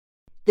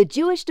The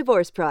Jewish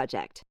Divorce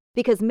Project.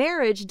 Because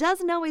marriage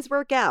doesn't always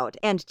work out,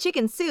 and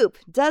chicken soup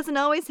doesn't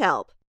always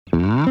help.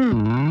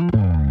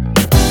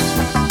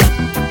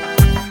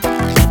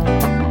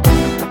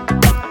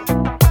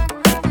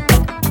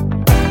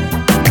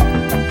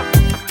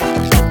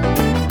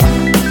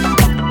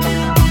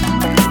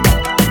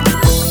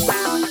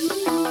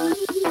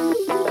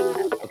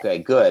 Okay,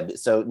 good.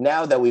 So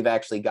now that we've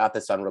actually got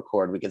this on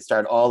record, we can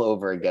start all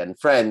over again.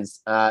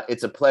 Friends,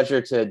 it's a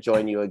pleasure to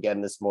join you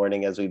again this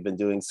morning, as we've been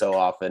doing so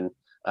often.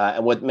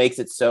 And what makes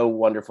it so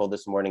wonderful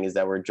this morning is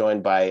that we're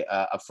joined by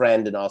a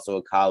friend and also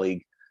a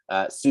colleague,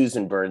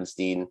 Susan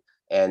Bernstein.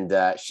 And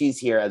she's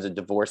here as a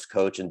divorce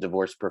coach and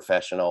divorce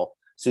professional.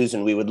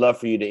 Susan, we would love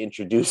for you to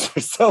introduce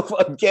yourself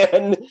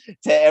again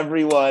to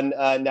everyone.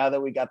 Now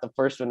that we got the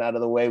first one out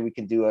of the way, we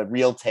can do a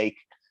real take.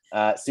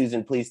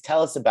 Susan, please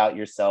tell us about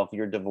yourself,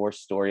 your divorce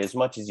story, as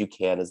much as you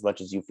can, as much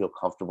as you feel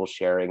comfortable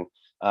sharing,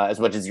 as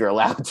much as you're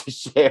allowed to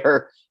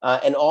share,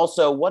 and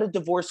also what a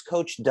divorce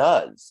coach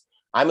does.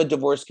 I'm a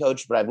divorce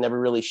coach, but I've never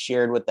really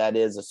shared what that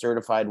is, a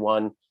certified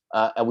one,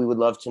 and we would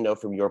love to know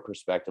from your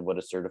perspective what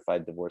a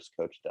certified divorce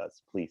coach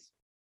does, please.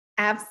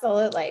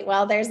 Absolutely.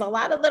 Well, there's a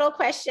lot of little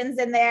questions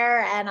in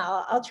there, and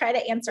I'll try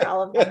to answer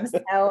all of them.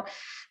 So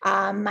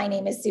my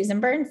name is Susan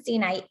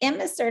Bernstein. I am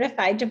a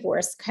certified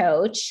divorce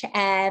coach,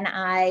 and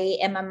I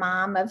am a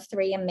mom of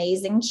 3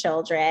 amazing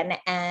children.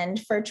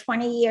 And for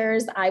 20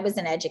 years, I was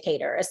an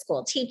educator, a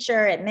school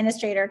teacher,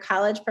 administrator,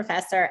 college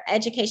professor,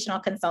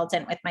 educational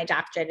consultant with my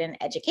doctorate in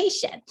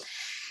education.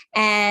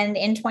 And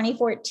in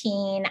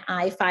 2014,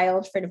 I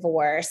filed for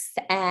divorce,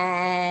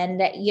 and,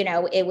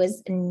 it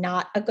was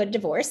not a good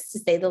divorce, to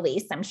say the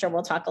least. I'm sure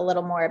we'll talk a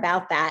little more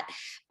about that.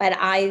 But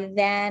I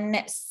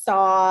then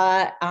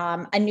saw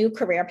a new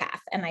career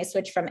path, and I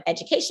switched from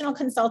educational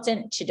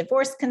consultant to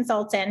divorce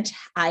consultant.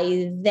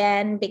 I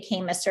then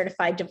became a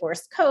certified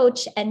divorce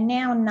coach. And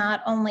now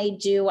not only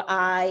do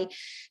I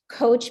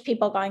coach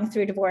people going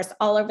through divorce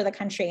all over the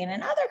country and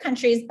in other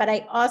countries, but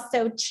I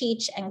also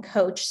teach and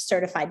coach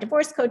certified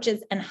divorce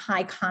coaches and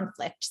high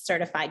conflict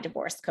certified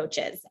divorce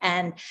coaches.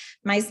 And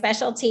my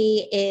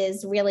specialty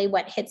is really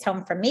what hits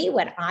home for me,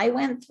 what I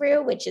went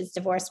through, which is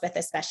divorce with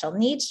a special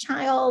needs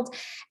child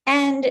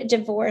and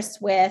divorce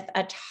with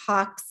a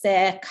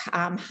toxic,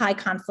 high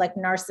conflict,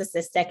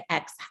 narcissistic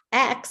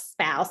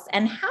ex-spouse,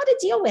 and how to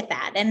deal with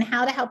that and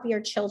how to help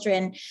your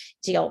children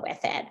deal with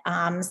it.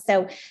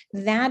 So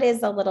that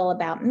is a little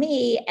about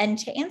me. And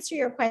to answer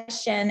your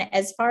question,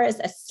 as far as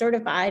a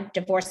certified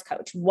divorce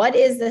coach, what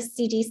is the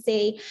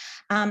CDC?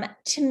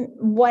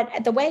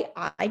 The way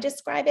I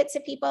describe it to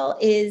people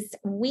is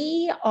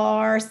we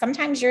are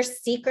sometimes your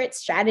secret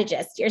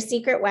strategist, your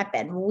secret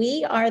weapon.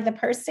 We are the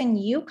person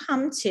you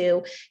come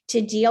to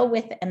deal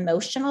with the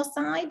emotional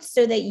side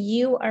so that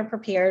you are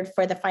prepared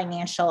for the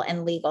financial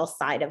and legal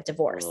side of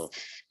divorce.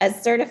 A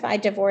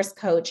certified divorce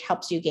coach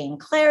helps you gain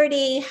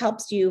clarity,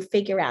 helps you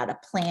figure out a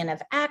plan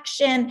of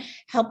action,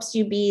 helps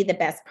you be the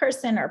best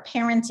person or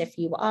parent if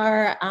you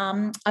are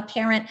a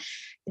parent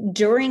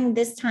during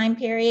this time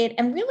period.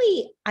 And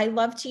really, I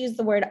love to use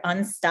the word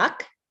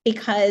unstuck,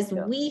 because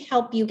we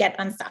help you get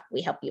unstuck.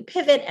 We help you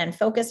pivot and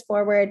focus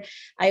forward.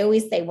 I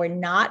always say we're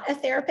not a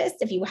therapist.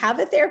 If you have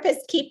a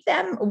therapist, keep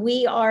them.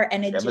 We are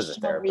an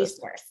additional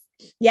resource.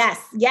 Yes.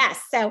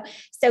 So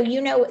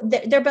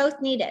they're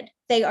both needed.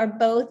 They are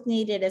both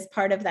needed as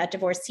part of that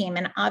divorce team.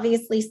 And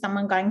obviously,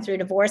 someone going through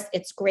divorce,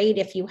 it's great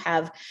if you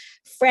have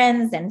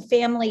friends and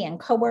family and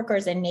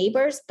coworkers and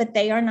neighbors, but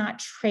they are not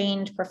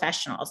trained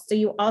professionals. So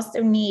you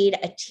also need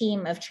a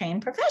team of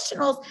trained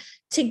professionals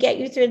to get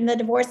you through the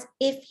divorce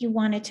if you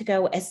want it to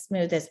go as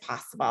smooth as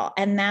possible.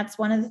 And that's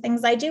one of the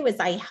things I do is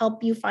I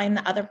help you find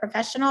the other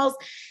professionals.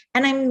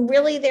 And I'm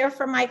really there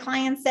for my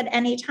clients at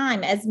any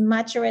time, as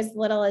much or as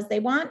little as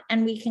they want.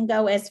 And we can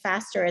go as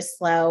fast or as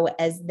slow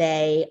as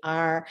they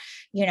are,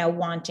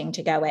 wanting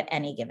to go at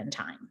any given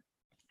time.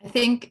 I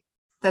think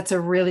that's a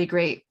really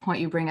great point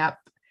you bring up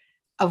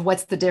of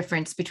what's the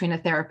difference between a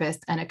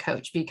therapist and a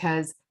coach,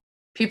 because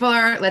people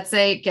are, let's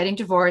say, getting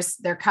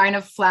divorced. They're kind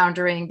of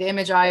floundering. The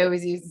image I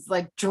always use is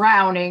like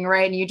drowning,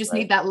 right? And you just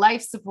need that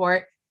life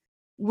support.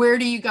 Where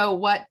do you go?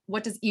 What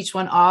does each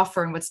one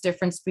offer, and what's the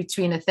difference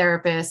between a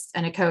therapist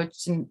and a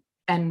coach,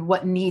 and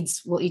what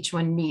needs will each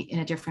one meet in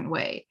a different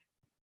way?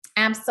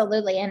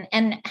 Absolutely.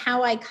 And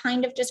how I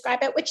kind of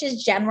describe it, which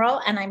is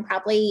general, and I'm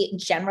probably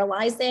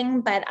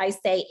generalizing, but I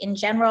say in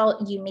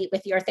general, you meet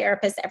with your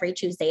therapist every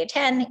Tuesday at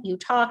 10, you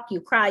talk, you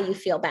cry, you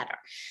feel better.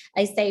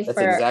 I say that's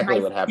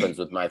exactly what happens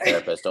with my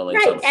therapist, only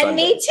right, and Sunday.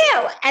 Me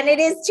too. And it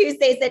is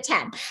Tuesdays at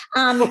 10.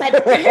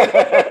 But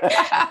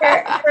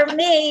for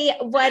me,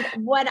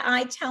 what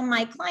I tell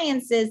my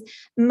clients is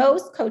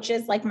most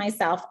coaches like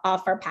myself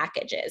offer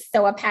packages.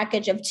 So a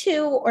package of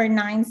 2 or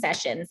 9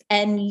 sessions,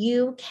 and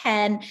you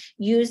can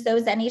use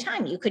those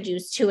anytime. You could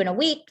use 2 in a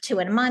week, 2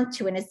 in a month,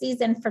 2 in a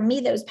season. For me,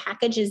 those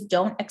packages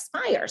don't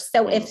expire.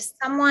 So if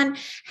someone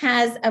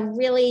has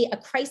a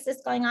crisis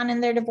going on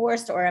in their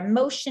divorce, or a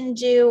motion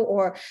due,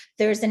 or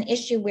there's an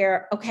issue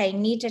where, okay,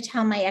 need to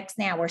tell my ex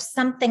now, or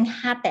something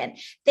happened,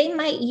 they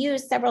might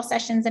use several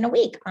sessions in a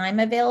week. I'm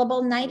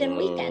available night and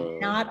weekend.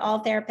 Not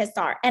all therapists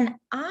are. And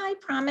I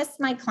promise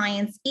my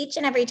clients each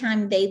and every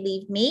time they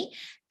leave me,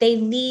 they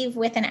leave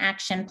with an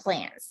action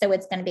plan. So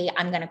it's going to be,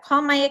 I'm going to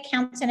call my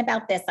accountant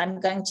about this.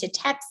 I'm going to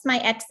text my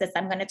ex this.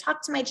 I'm going to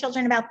talk to my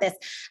children about this.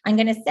 I'm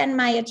going to send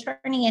my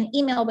attorney an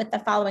email with the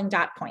following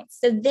dot points.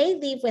 So they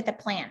leave with a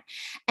plan.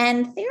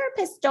 And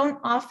therapists don't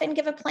often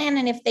give a plan.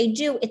 And if they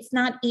do, it's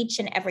not each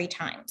and every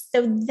time.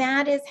 So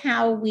that is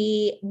how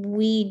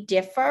we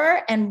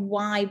differ, and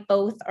why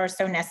both are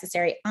so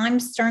necessary. I'm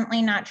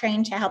certainly not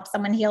trained to help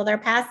someone heal their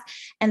past,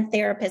 and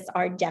therapists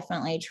are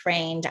definitely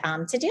trained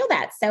to deal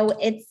that. So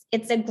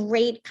it's a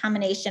great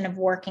combination of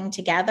working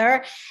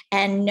together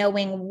and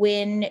knowing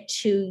when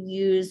to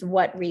use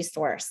what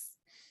resource.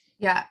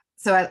 Yeah.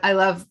 So I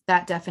love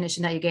that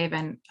definition that you gave.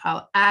 And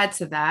I'll add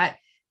to that,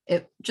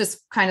 it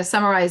just kind of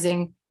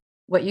summarizing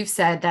what you've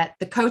said, that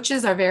the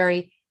coaches are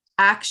very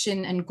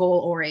action and goal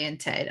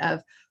oriented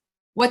of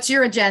what's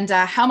your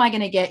agenda? How am I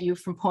going to get you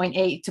from point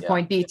A to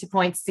point B to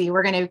point C?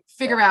 We're going to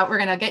figure out, we're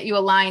going to get you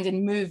aligned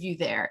and move you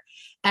there.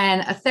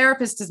 And a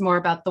therapist is more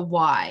about the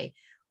why.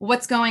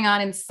 What's going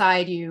on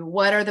inside you?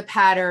 What are the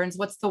patterns?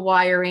 What's the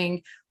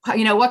wiring?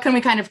 What can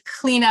we kind of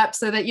clean up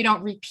so that you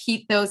don't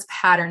repeat those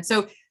patterns?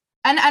 So,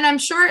 and I'm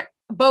sure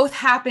both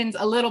happens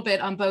a little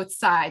bit on both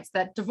sides,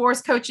 that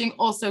divorce coaching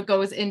also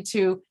goes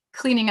into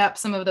cleaning up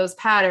some of those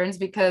patterns,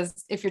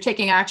 because if you're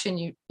taking action,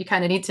 you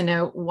kind of need to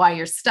know why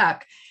you're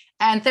stuck.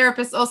 And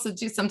therapists also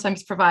do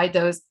sometimes provide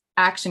those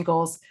action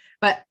goals,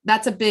 but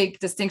that's a big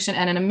distinction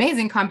and an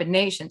amazing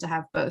combination to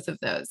have both of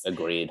those.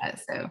 Agreed.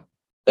 So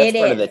that's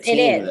part of the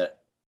team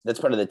that's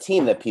part of the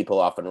team that people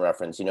often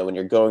reference. When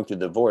you're going through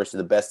divorce,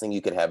 the best thing you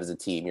could have is a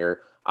team.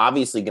 You're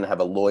obviously going to have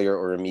a lawyer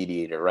or a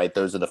mediator, right?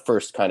 Those are the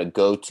first kind of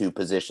go-to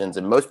positions.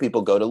 And most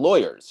people go to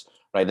lawyers,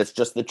 right? That's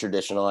just the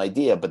traditional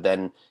idea. But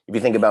then if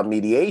you think about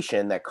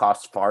mediation, that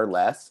costs far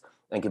less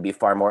and can be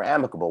far more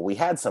amicable. We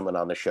had someone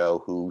on the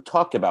show who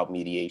talked about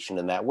mediation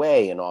in that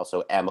way, and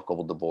also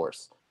amicable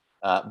divorce.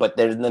 But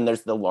then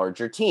there's the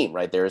larger team,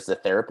 right? There's the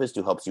therapist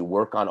who helps you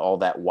work on all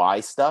that why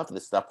stuff, the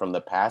stuff from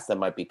the past that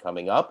might be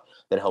coming up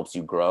that helps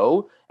you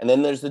grow. And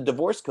then there's the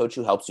divorce coach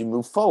who helps you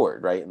move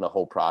forward, right, in the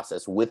whole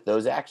process with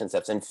those action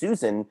steps. And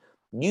Susan,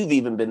 you've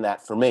even been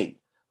that for me,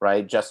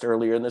 right? Just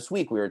earlier in this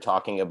week, we were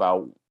talking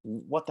about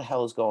what the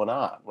hell is going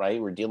on,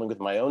 right? We're dealing with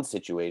my own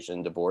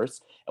situation,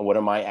 divorce, and what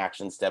are my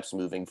action steps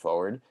moving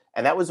forward?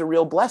 And that was a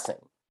real blessing.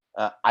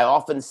 I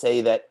often say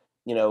that,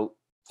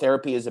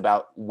 therapy is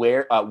about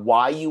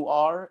why you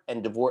are,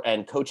 and divorce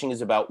and coaching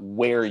is about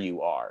where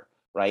you are,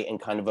 right? And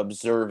kind of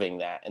observing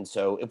that. And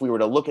so if we were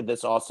to look at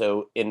this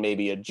also in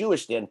maybe a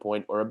Jewish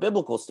standpoint or a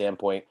biblical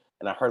standpoint,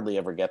 and I hardly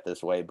ever get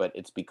this way, but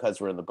it's because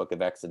we're in the book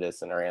of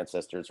Exodus and our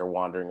ancestors are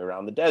wandering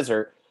around the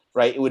desert,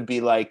 right? It would be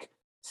like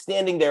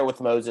standing there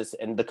with Moses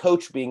and the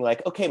coach being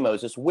like, okay,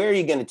 Moses, where are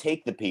you going to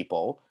take the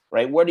people,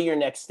 right? What are your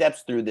next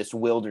steps through this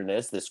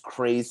wilderness, this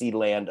crazy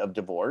land of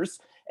divorce?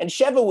 And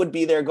Sheva would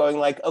be there going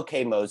like,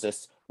 okay,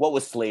 Moses, what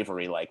was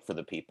slavery like for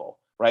the people,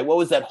 right? What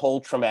was that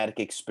whole traumatic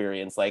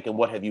experience like? And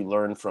what have you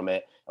learned from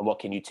it? And what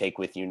can you take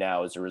with you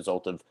now as a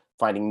result of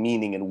finding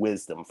meaning and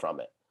wisdom from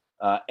it?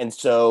 And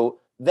so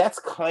that's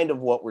kind of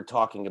what we're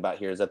talking about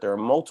here, is that there are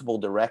multiple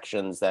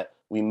directions that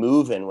we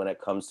move in when it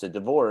comes to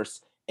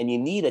divorce. And you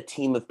need a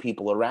team of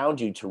people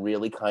around you to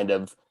really kind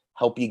of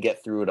help you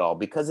get through it all,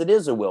 because it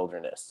is a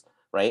wilderness,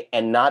 right?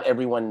 And not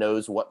everyone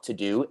knows what to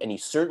do. And you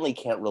certainly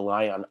can't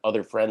rely on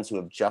other friends who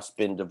have just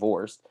been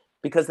divorced,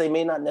 because they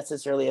may not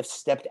necessarily have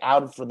stepped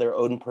out for their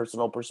own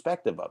personal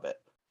perspective of it.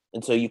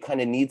 And so you kind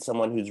of need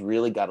someone who's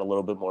really got a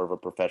little bit more of a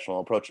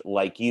professional approach,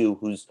 like you,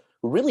 who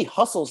really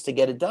hustles to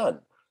get it done,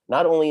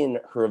 not only in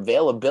her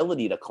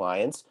availability to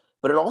clients,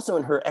 but also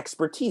in her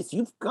expertise.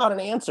 You've got an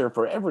answer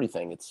for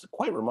everything. It's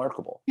quite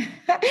remarkable.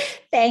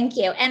 Thank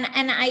you. And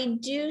I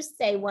do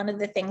say one of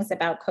the things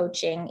about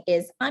coaching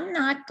is I'm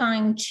not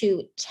going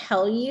to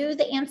tell you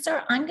the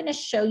answer. I'm going to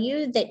show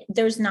you that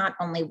there's not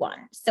only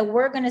one. So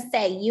we're going to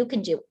say you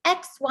can do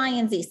X, Y,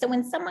 and Z. So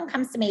when someone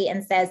comes to me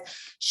and says,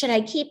 should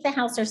I keep the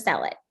house or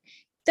sell it?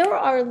 There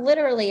are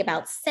literally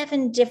about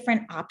 7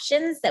 different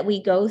options that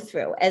we go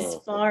through as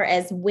far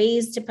as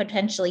ways to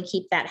potentially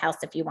keep that house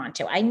if you want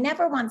to. I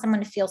never want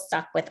someone to feel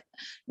stuck with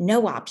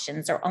no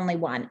options or only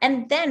one.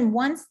 And then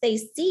once they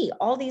see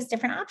all these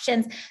different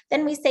options,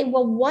 then we say,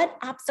 well, what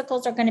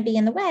obstacles are going to be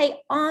in the way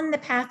on the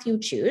path you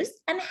choose?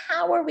 And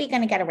how are we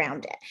going to get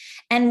around it?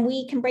 And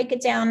we can break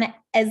it down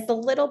as the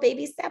little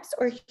baby steps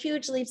or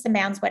huge leaps and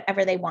bounds,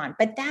 whatever they want.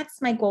 But that's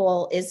my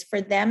goal, is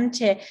for them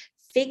to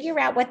figure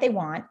out what they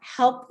want,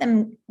 help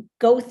them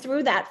go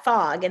through that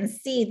fog and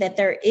see that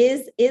there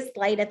is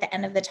light at the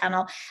end of the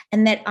tunnel,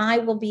 and that I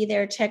will be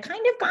there to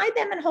kind of guide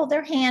them and hold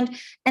their hand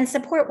and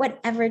support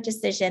whatever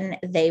decision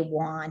they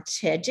want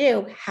to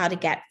do, how to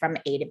get from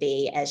A to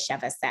B, as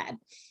Sheva said.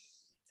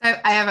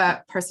 I have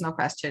a personal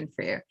question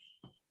for you,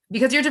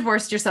 because you're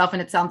divorced yourself,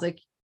 and it sounds like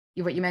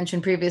what you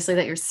mentioned previously,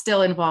 that you're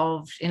still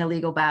involved in a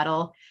legal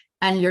battle,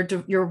 and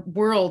your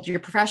world, your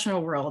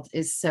professional world,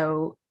 is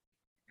so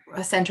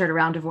centered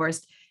around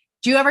divorce.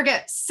 Do you ever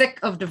get sick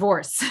of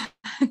divorce?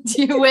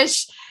 Do you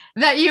wish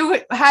that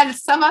you had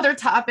some other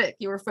topic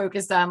you were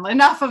focused on?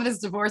 Enough of this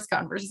divorce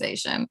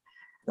conversation.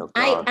 Oh,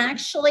 I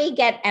actually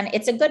get, and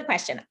it's a good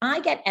question, I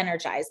get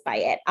energized by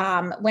it.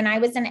 When I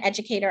was an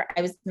educator,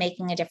 I was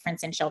making a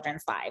difference in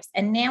children's lives.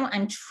 And now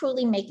I'm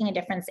truly making a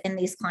difference in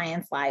these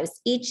clients'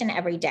 lives each and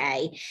every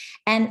day.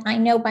 And I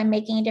know by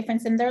making a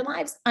difference in their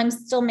lives, I'm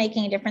still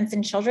making a difference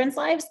in children's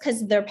lives,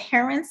 because their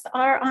parents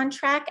are on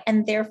track.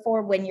 And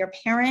therefore, when your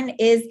parent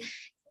is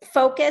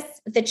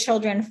focused, the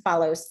children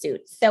follow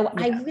suit. So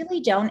I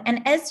really don't.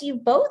 And as you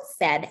both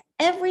said,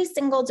 every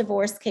single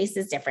divorce case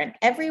is different.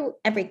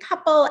 Every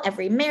couple,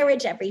 every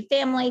marriage, every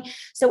family.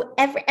 So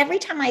every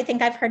time I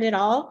think I've heard it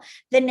all,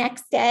 the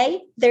next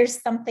day there's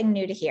something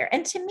new to hear.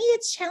 And to me,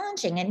 it's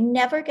challenging and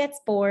never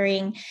gets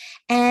boring.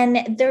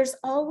 And there's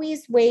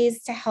always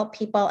ways to help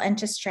people and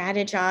to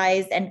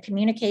strategize and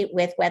communicate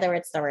with, whether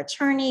it's their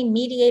attorney,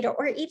 mediator,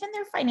 or even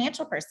their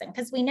financial person.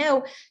 Because we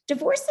know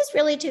divorce is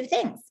really two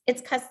things.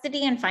 It's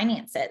custody and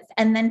finances,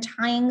 and then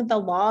tying the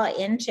law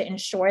in to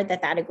ensure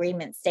that that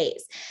agreement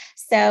stays.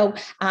 So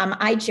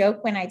I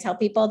joke when I tell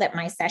people that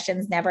my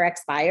sessions never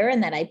expire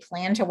and that I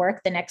plan to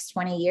work the next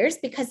 20 years,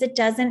 because it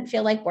doesn't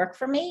feel like work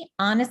for me.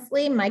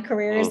 Honestly, my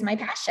career is my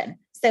passion.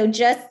 So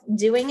just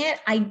doing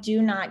it, I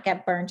do not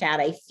get burnt out.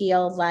 I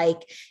feel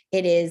like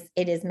it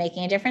is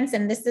making a difference.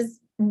 And this is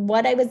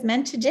what I was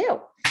meant to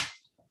do.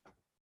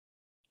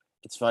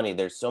 It's funny.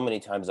 There's so many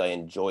times I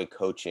enjoy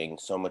coaching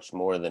so much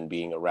more than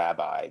being a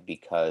rabbi,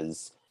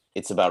 because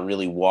it's about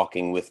really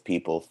walking with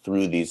people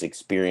through these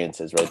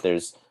experiences, right?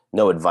 There's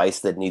no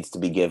advice that needs to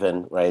be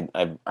given, right?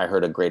 I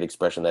heard a great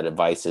expression that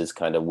advice is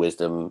kind of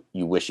wisdom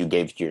you wish you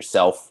gave to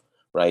yourself,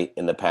 right,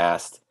 in the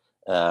past.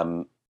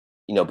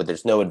 But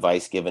there's no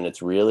advice given.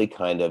 It's really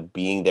kind of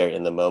being there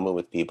in the moment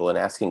with people and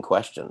asking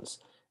questions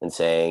and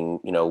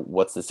saying,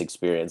 what's this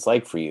experience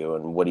like for you?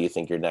 And what do you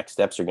think your next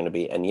steps are going to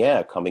be? And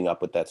coming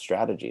up with that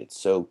strategy. It's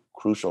so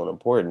crucial and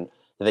important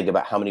to think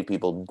about how many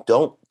people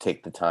don't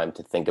take the time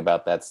to think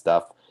about that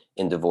stuff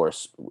in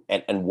divorce,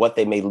 and what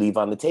they may leave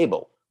on the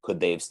table.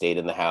 Could they have stayed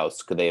in the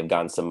house? Could they have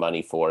gotten some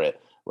money for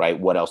it, right?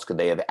 What else could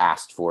they have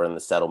asked for in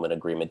the settlement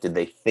agreement? Did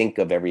they think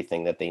of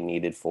everything that they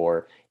needed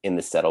for in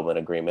the settlement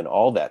agreement?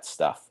 All that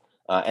stuff.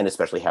 And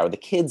especially, how are the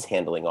kids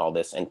handling all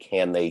this? And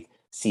can they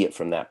see it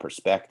from that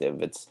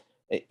perspective?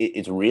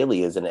 It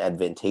really is an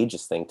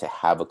advantageous thing to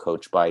have a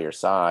coach by your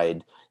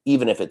side,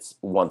 even if it's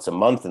once a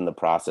month in the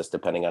process,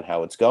 depending on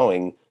how it's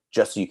going,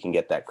 just so you can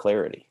get that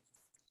clarity.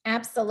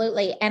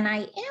 Absolutely. And I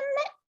am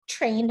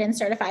trained and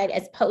certified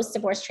as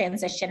post-divorce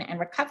transition and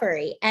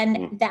recovery.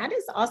 And that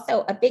is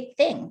also a big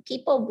thing.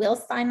 People will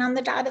sign on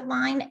the dotted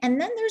line.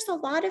 And then there's a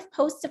lot of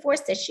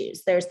post-divorce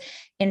issues. There's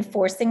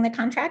enforcing the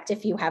contract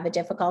if you have a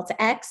difficult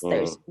ex,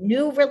 there's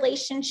new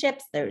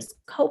relationships, there's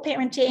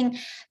co-parenting,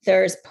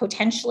 there's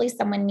potentially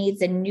someone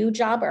needs a new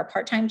job or a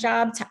part-time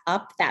job to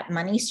up that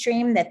money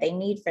stream that they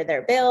need for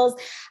their bills.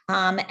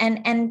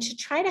 And to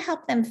try to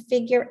help them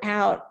figure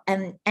out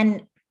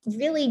and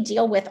really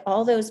deal with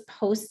all those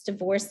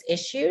post-divorce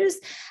issues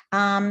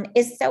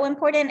is so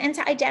important. And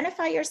to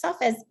identify yourself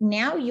as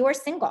now you're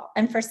single.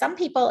 And for some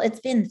people,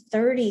 it's been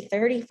 30,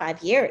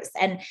 35 years.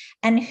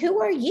 And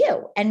who are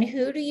you? And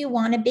who do you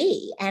want to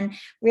be? And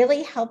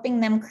really helping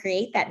them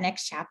create that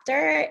next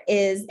chapter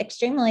is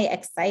extremely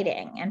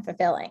exciting and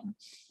fulfilling.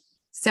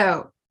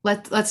 So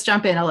let's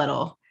jump in a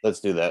little.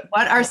 Let's do that.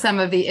 What are some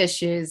of the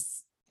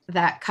issues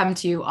that come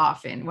to you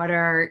often? What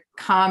are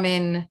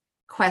common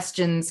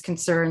questions,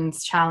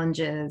 concerns,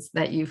 challenges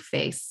that you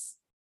face,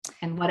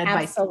 and what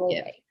advice do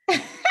you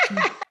give?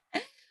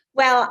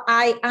 Well,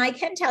 I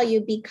can tell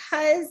you,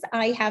 because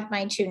I have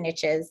my two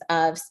niches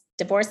of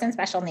divorce and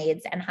special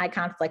needs and high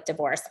conflict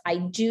divorce, I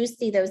do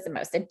see those the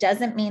most. It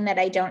doesn't mean that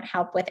I don't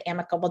help with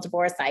amicable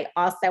divorce. I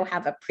also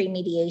have a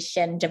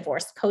pre-mediation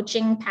divorce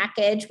coaching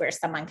package where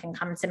someone can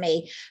come to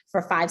me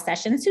for 5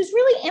 sessions who's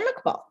really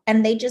amicable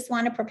and they just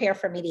want to prepare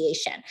for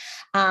mediation.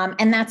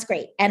 And that's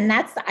great. And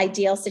that's the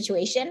ideal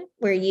situation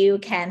where you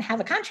can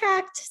have a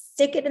contract,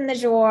 stick it in the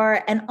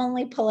drawer, and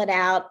only pull it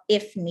out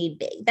if need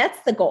be. That's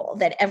the goal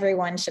that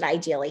everyone should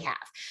ideally have.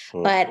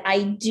 But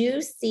I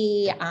do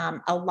see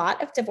a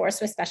lot of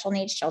divorce with special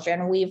needs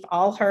children. We've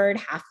all heard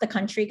half the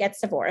country gets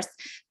divorced,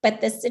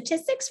 but the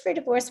statistics for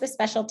divorce with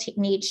special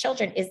needs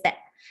children is that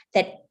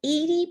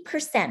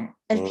 80%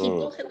 of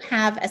people who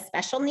have a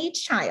special needs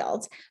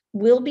child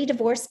will be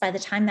divorced by the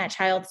time that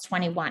child's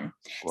 21.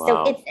 Wow.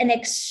 So it's an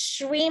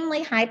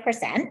extremely high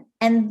percent.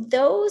 And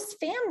those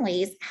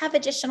families have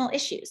additional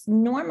issues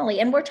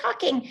normally. And we're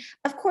talking,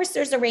 of course,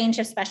 there's a range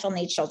of special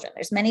needs children.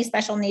 There's many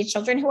special needs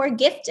children who are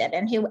gifted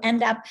and who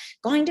end up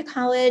going to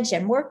college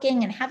and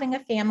working and having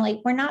a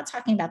family. We're not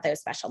talking about those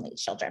special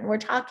needs children. We're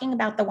talking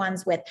about the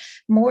ones with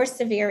more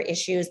severe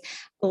issues,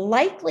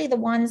 likely the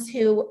ones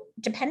who,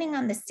 depending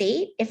on the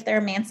state, if they're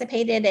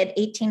emancipated at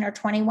 18 or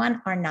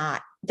 21, are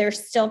not. They're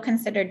still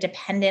considered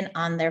dependent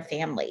on their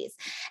families.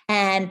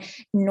 And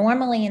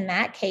normally in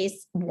that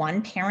case,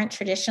 one parent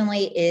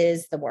traditionally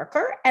is the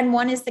worker and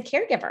one is the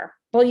caregiver.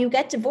 Well, you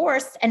get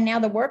divorced and now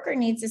the worker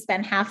needs to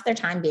spend half their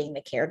time being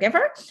the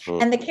caregiver.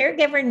 And the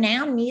caregiver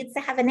now needs to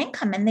have an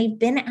income and they've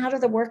been out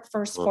of the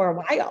workforce for a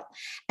while.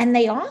 And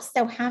they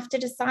also have to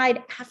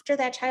decide after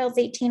that child's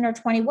 18 or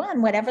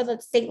 21, whatever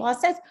the state law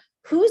says,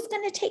 who's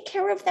going to take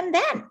care of them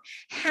then?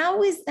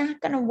 How is that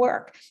going to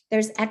work?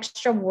 There's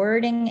extra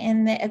wording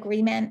in the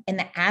agreement in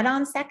the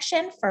add-on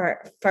section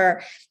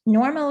for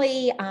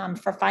normally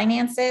for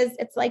finances.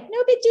 It's like,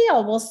 no big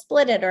deal. We'll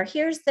split it. Or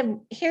here's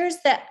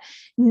the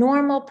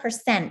normal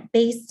percent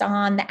based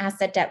on the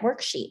asset debt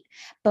worksheet.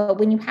 But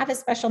when you have a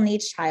special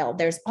needs child,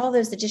 there's all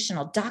those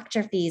additional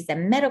doctor fees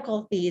and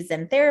medical fees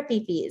and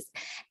therapy fees.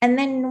 And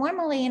then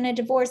normally in a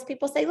divorce,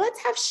 people say,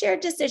 let's have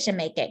shared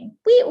decision-making.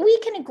 We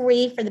can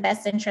agree for the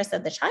best interest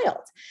of the child.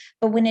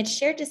 But when it's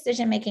shared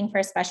decision-making for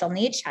a special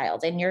needs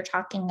child, and you're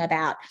talking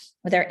about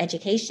their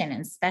education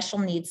and special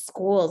needs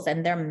schools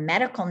and their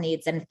medical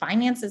needs and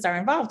finances are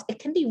involved, it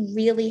can be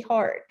really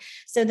hard.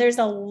 So there's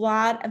a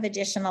lot of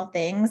additional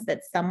things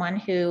that someone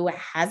who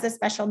has a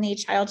special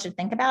needs child should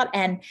think about.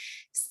 And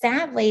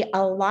sadly,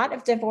 a lot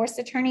of divorce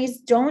attorneys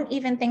don't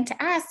even think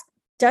to ask,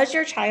 does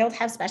your child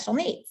have special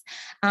needs?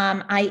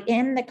 I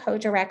am the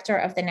co-director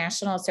of the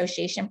National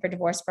Association for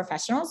Divorce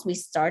Professionals. We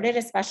started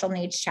a special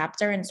needs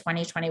chapter in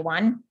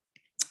 2021,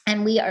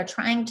 and we are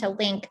trying to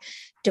link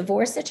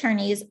divorce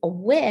attorneys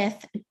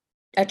with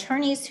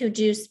attorneys who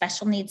do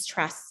special needs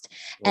trust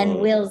and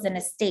wills and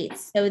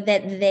estates so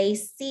that they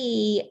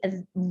see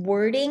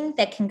wording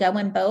that can go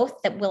in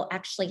both that will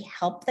actually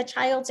help the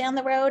child down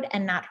the road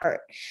and not hurt.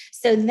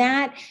 So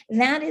that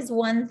is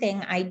one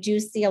thing I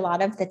do see a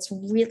lot of that's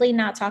really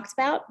not talked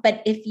about.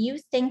 But if you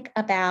think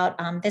about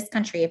this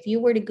country, if you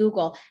were to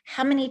Google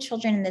how many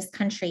children in this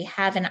country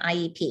have an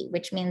IEP,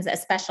 which means a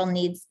special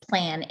needs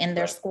plan in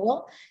their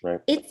school,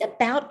 it's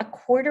about a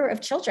quarter of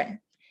children.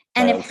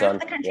 And if half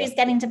the country is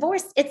getting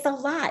divorced, it's a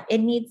lot. It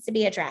needs to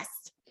be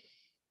addressed.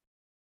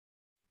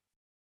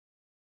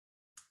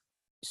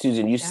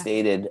 Susan, you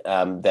stated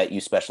that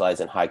you specialize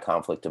in high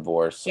conflict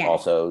divorce,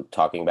 also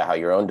talking about how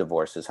your own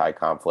divorce is high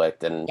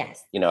conflict and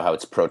you know how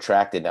it's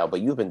protracted now,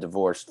 but you've been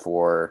divorced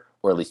for,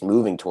 or at least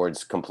moving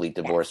towards complete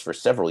divorce for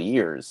several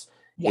years.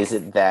 Is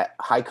it that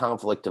high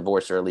conflict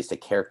divorce, or at least a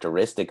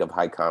characteristic of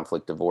high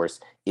conflict divorce,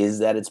 is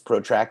that it's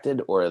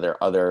protracted, or are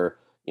there other,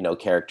 you know,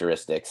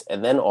 characteristics?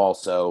 And then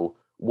also,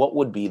 what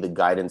would be the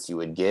guidance you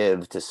would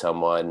give to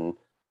someone,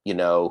 you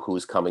know,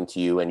 who's coming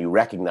to you and you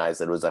recognize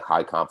that it was a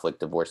high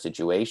conflict divorce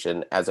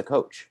situation as a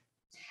coach?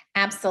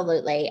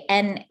 Absolutely.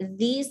 And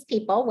these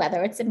people,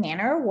 whether it's a man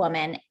or a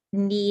woman,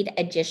 need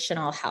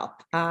additional help.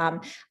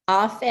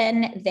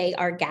 Often they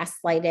are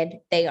gaslighted,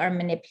 they are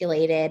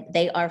manipulated,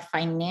 they are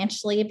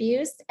financially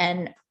abused,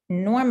 and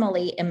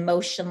normally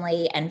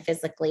emotionally and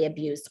physically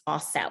abused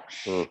also.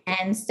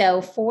 And so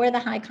for the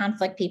high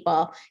conflict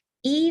people,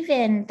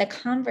 even the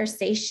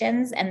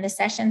conversations and the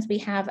sessions we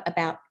have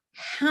about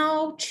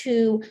how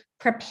to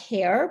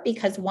prepare,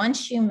 because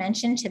once you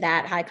mention to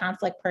that high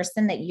conflict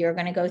person that you're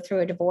going to go through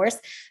a divorce,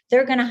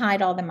 they're going to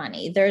hide all the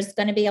money. There's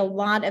going to be a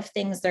lot of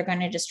things they're going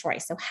to destroy.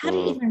 So how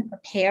to even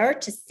prepare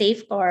to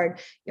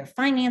safeguard your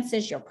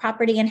finances, your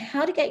property, and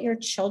how to get your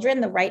children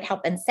the right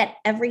help and set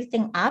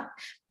everything up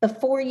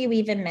before you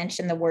even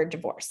mention the word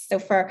divorce. So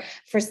for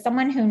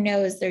someone who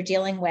knows they're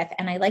dealing with,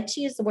 and I like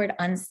to use the word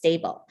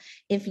unstable,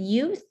 if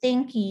you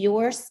think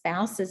your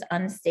spouse is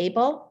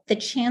unstable, the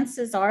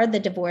chances are the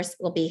divorce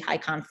will be high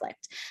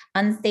conflict.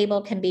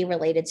 Unstable can be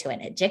related to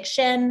an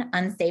addiction.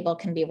 Unstable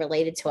can be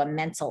related to a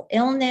mental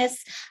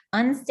illness.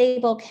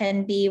 Unstable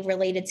can be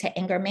related to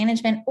anger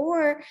management,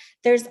 or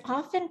there's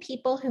often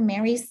people who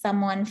marry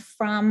someone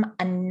from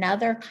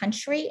another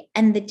country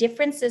and the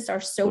differences are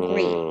so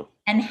great.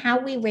 And how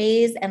we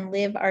raise and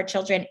live our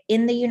children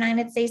in the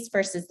United States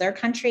versus their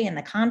country and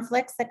the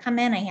conflicts that come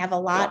in. I have a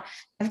lot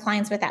of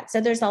clients with that.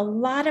 So there's a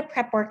lot of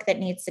prep work that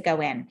needs to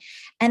go in.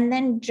 And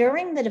then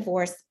during the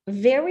divorce,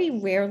 very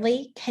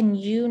rarely can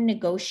you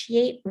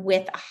negotiate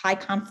with a high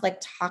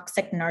conflict,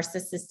 toxic,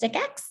 narcissistic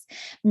ex.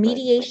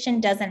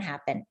 Mediation doesn't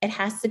happen. It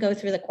has to go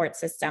through the court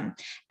system.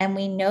 And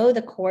we know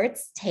the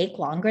courts take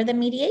longer than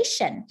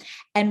mediation.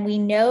 And we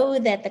know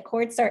that the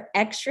courts are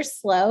extra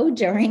slow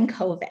during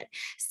COVID.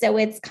 So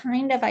it's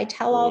kind of, I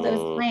tell all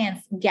those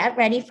clients, get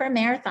ready for a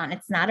marathon.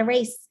 It's not a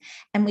race.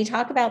 And we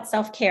talk about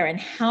self-care and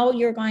how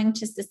you're going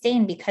to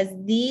sustain, because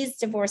these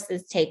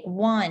divorces take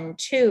 1,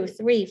 2,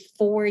 3,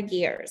 4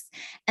 years.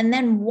 And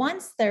then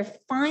once they're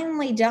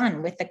finally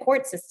done with the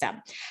court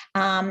system,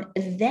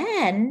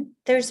 then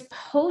there's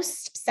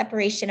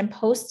post-separation and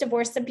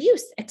post-divorce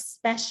abuse,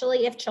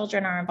 especially if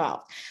children are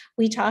involved.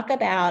 We talk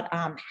about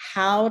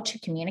how to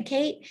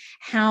communicate,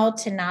 how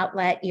to not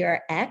let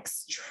your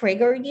ex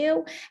trigger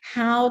you,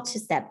 how to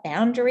set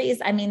boundaries.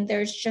 I mean,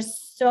 there's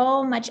just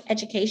so much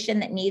education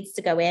that needs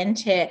to go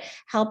into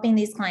helping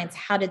these clients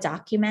how to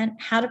document,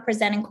 how to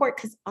present in court,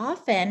 because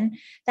often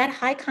that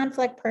high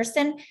conflict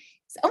person,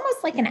 it's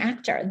almost like an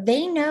actor.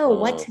 They know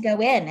what to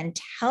go in and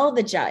tell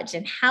the judge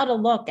and how to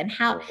look and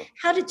how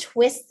to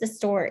twist the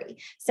story.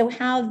 So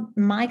how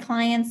my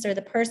clients or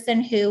the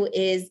person who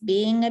is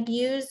being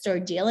abused or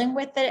dealing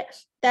with the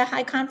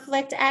high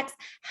conflict ex,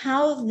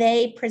 how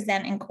they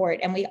present in court.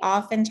 And we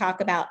often talk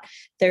about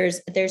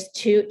there's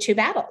two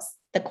battles,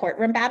 the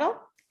courtroom battle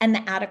and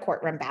the out of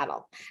courtroom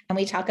battle. And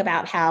we talk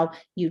about how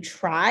you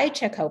try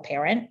to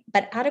co-parent,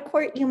 but out of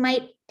court, you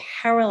might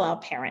parallel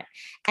parent,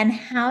 and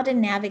how to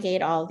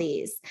navigate all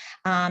these.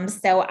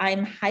 So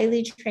I'm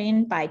highly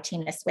trained by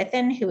Tina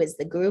Swithin, who is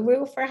the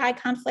guru for high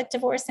conflict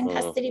divorce and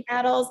custody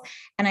battles.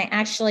 And I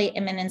actually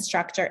am an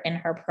instructor in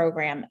her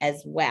program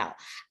as well.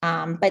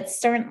 But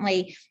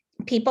certainly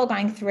people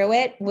going through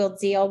it will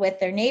deal with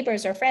their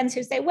neighbors or friends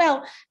who say,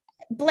 well,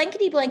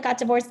 blankety blank got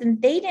divorced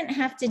and they didn't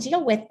have to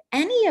deal with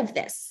any of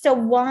this. So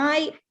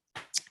why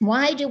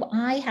do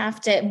I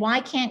have to, why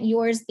can't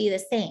yours be the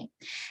same?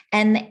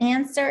 And the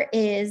answer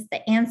is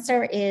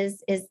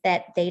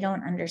that they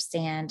don't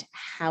understand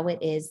how it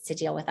is to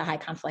deal with a high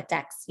conflict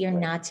ex. You're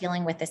not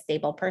dealing with a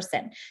stable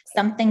person.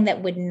 Something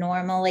that would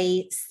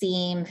normally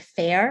seem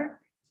fair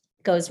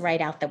goes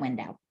right out the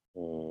window.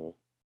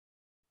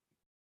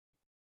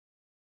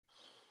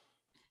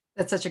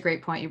 That's such a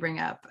great point you bring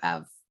up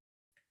of,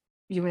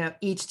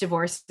 each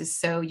divorce is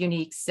so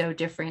unique, so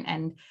different.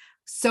 And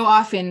so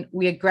often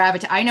we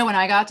gravitate. I know when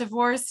I got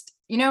divorced,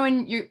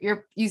 when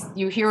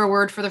you hear a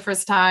word for the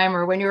first time,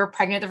 or when you were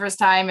pregnant the first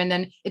time, and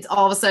then it's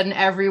all of a sudden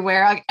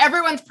everywhere, like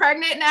everyone's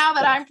pregnant now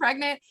that I'm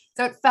pregnant.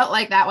 So it felt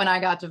like that when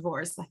I got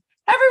divorced, like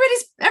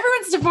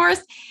everyone's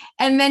divorced.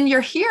 And then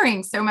you're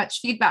hearing so much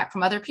feedback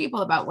from other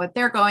people about what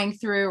they're going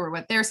through or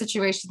what their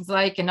situation's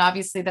like. And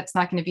obviously that's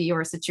not going to be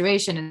your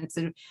situation. And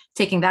so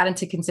taking that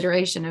into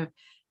consideration of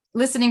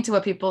listening to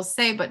what people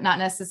say, but not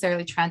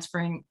necessarily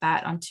transferring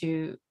that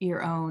onto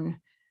your own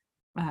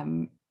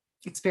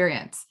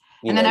experience.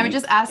 And then I would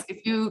just ask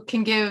if you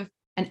can give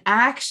an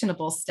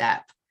actionable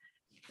step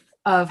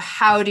of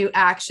how to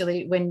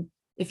actually,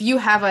 if you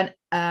have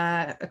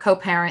a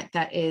co-parent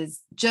that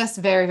is just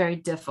very, very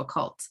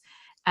difficult,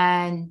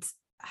 and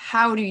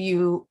how do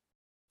you,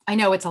 I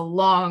know it's a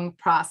long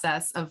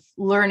process of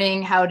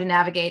learning how to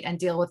navigate and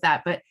deal with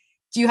that, but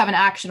do you have an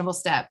actionable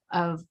step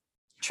of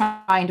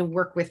trying to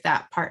work with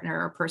that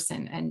partner or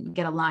person and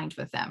get aligned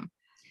with them?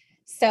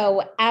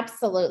 So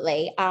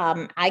absolutely.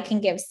 I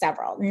can give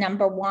several.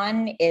 Number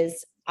one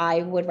is I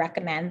would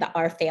recommend the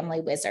Our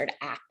Family Wizard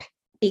app,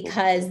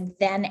 because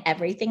then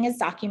everything is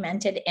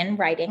documented in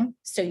writing.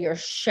 So you're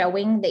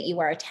showing that you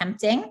are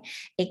attempting.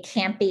 It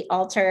can't be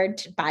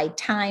altered by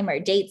time or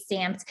date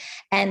stamped,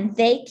 and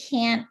they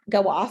can't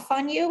go off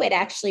on you. It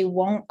actually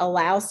won't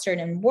allow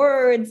certain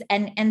words.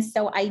 And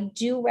so I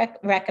do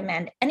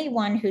recommend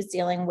anyone who's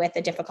dealing with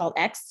a difficult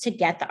ex to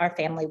get the Our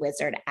Family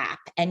Wizard app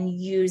and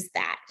use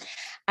that.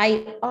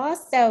 I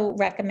also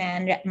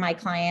recommend my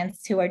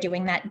clients who are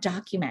doing that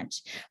document,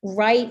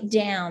 write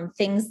down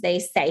things they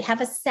say,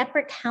 have a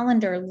separate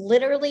calendar,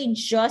 literally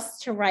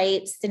just to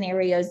write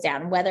scenarios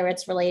down, whether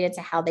it's related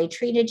to how they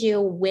treated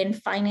you when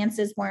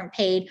finances weren't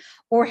paid,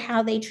 or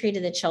how they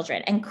treated the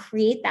children, and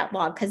create that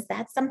log, because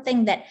that's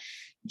something that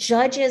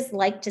judges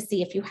like to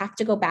see. If you have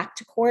to go back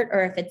to court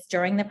or if it's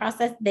during the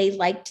process, they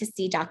like to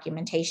see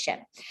documentation.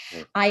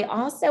 I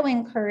also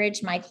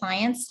encourage my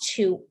clients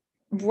to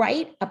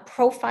write a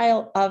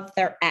profile of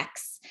their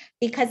ex,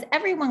 because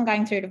everyone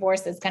going through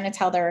divorce is going to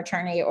tell their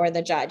attorney or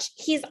the judge,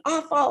 he's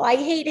awful, I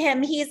hate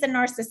him, he's a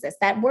narcissist.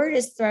 That word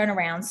is thrown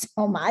around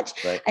so much.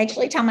 Right. I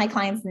actually tell my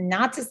clients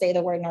not to say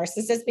the word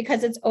narcissist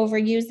because it's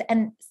overused.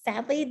 And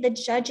sadly, the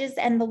judges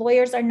and the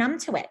lawyers are numb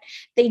to it.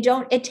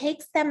 It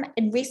takes them,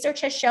 and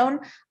research has shown,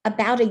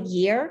 about a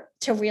year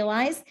to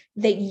realize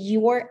that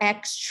your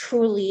ex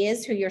truly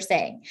is who you're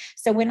saying.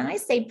 So when I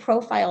say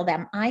profile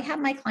them, I have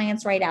my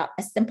clients write out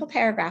a simple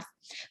paragraph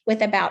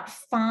with about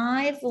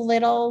 5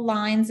 little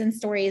lines and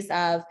stories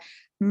of,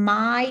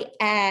 my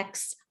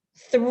ex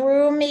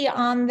threw me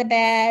on the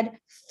bed,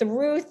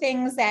 threw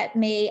things at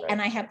me,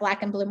 and I have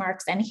black and blue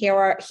marks, and here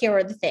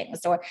are the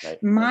things. Or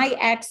my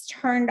ex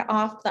turned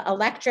off the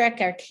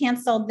electric, or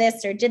canceled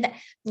this, or did that.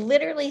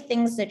 Literally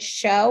things that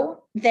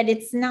show that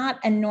it's not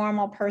a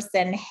normal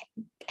person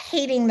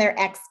hating their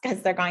ex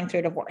because they're going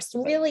through divorce.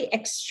 Really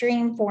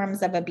extreme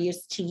forms of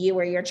abuse to you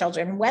or your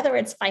children, whether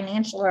it's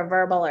financial or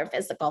verbal or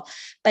physical,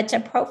 but to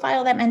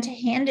profile them and to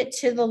hand it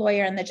to the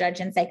lawyer and the judge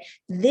and say,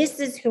 this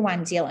is who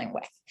I'm dealing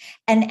with.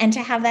 And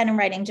to have that in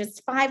writing,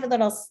 just 5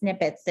 little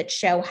snippets that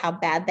show show how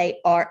bad they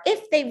are,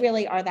 if they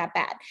really are that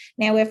bad.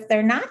 Now, if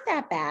they're not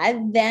that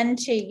bad, then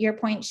to your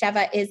point,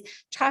 Sheva, is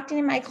talking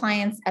to my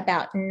clients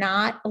about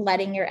not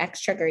letting your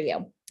ex trigger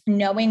you,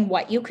 knowing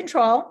what you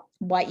control,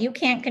 what you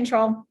can't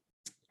control.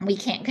 We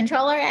can't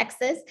control our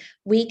exes.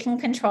 We can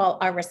control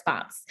our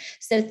response.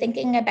 So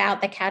thinking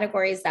about the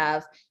categories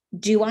of,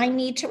 do I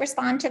need to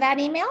respond to that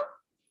email?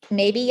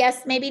 Maybe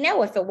yes, maybe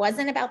no. If it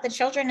wasn't about the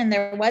children and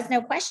there was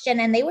no question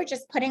and they were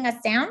just putting us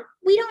down,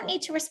 we don't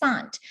need to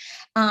respond.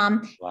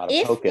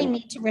 If we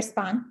need to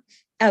respond,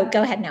 oh,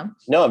 go ahead.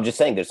 No, I'm just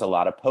saying there's a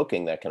lot of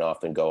poking that can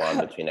often go on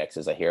between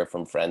exes. I hear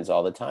from friends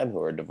all the time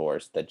who are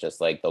divorced that just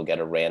like they'll get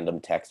a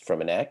random text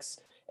from an ex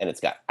and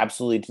it's got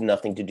absolutely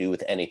nothing to do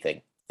with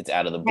anything. It's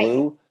out of the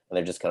blue, right. And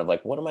they're just kind of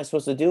like, what am I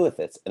supposed to do with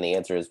this? And the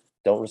answer is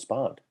don't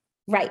respond.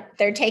 Right.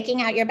 They're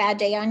taking out your bad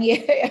day on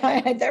you.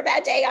 Their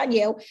bad day on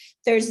you.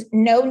 There's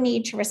no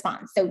need to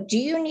respond. So do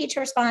you need to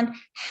respond?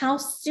 How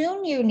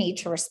soon you need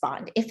to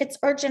respond? If it's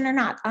urgent or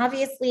not.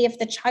 Obviously, if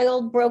the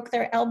child broke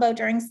their elbow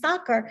during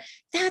soccer,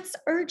 that's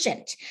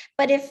urgent.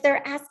 But if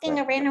they're asking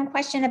a random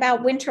question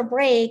about winter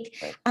break,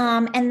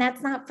 and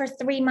that's not for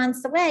 3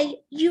 months away,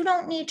 you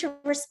don't need to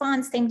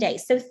respond same day.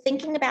 So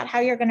thinking about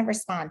how you're going to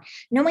respond,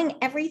 knowing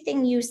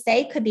everything you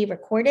say could be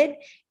recorded,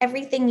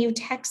 everything you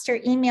text or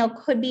email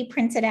could be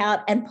printed out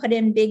and put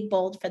in big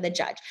bold for the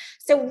judge.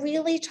 So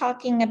really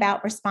talking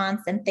about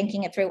response and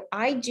thinking it through.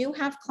 I do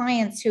have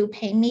clients who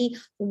pay me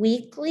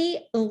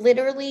weekly,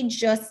 literally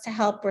just to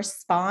help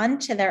respond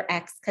to their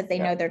ex because they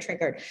know they're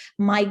triggered.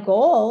 My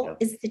goal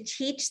is to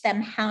teach them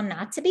how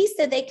not to be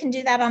so they can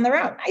do that on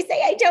their own. I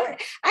say,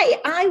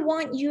 I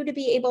want you to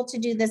be able to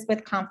do this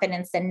with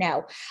confidence and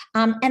know.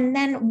 And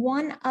then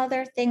one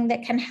other thing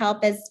that can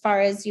help as far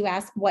as you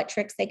ask what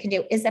tricks they can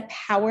do is a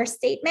power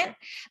statement.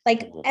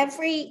 Like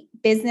every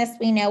business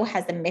we know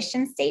has a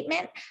mission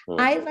statement.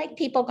 I like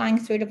people going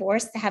through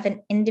divorce to have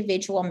an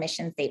individual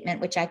mission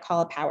statement, which I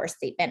call a power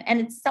statement.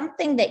 And it's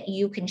something that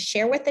you can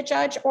share with the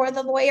judge or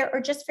the lawyer or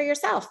just for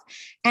yourself.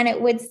 And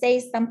it would say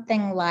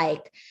something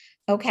like,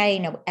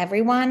 okay,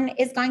 everyone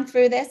is going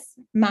through this.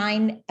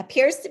 Mine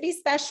appears to be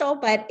special,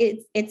 but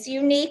it's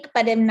unique,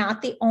 but I'm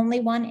not the only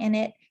one in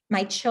it.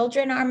 My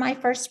children are my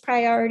first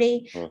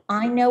priority.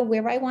 I know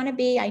where I want to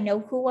be. I know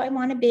who I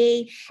want to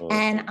be.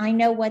 And I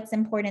know what's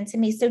important to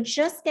me. So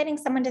just getting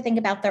someone to think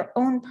about their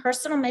own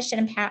personal mission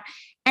and power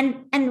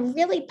and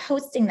really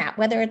posting that,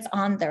 whether it's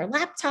on their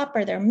laptop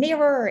or their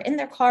mirror or in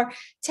their car,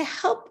 to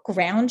help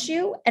ground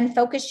you and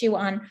focus you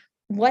on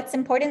what's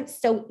important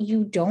so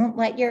you don't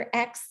let your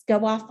ex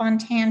go off on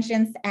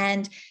tangents.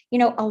 And,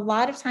 a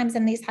lot of times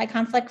in these high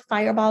conflict,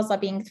 fireballs are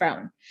being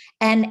thrown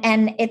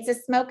and it's a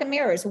smoke and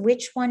mirrors.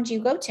 Which one do you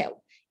go to?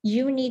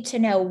 You need to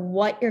know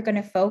what you're going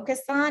to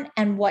focus on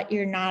and what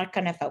you're not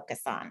going to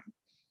focus on.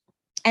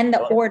 And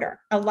the order.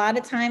 A lot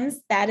of times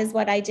that is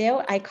what I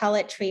do. I call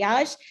it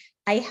triage.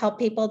 I help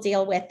people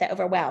deal with the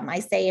overwhelm. I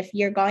say, if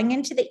you're going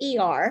into the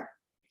ER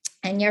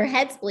and your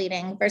head's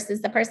bleeding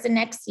versus the person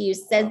next to you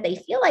says they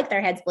feel like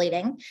their head's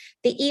bleeding,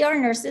 the ER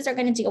nurses are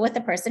going to deal with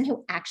the person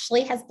who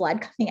actually has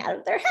blood coming out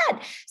of their head.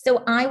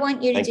 So I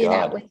want you to do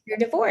that with your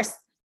divorce.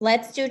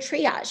 Let's do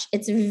triage.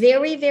 It's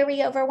very,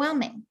 very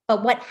overwhelming,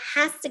 but what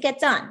has to get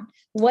done?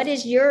 What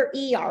is your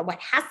ER? What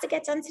has to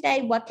get done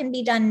today? What can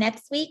be done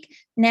next week,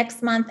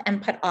 next month,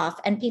 and put off?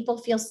 And people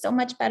feel so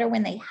much better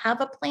when they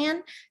have a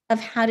plan of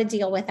how to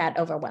deal with that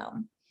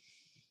overwhelm.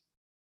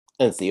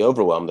 And it's the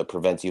overwhelm that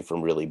prevents you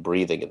from really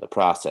breathing in the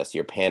process.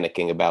 You're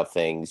panicking about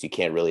things. You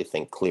can't really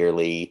think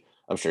clearly.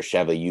 I'm sure,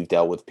 Sheva, you've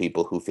dealt with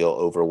people who feel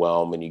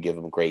overwhelmed and you give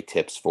them great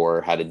tips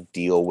for how to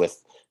deal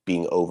with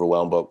being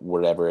overwhelmed, but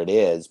whatever it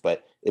is,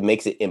 but it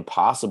makes it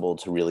impossible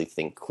to really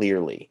think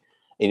clearly.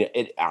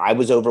 I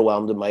was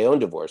overwhelmed in my own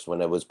divorce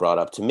when it was brought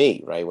up to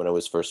me, right? When it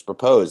was first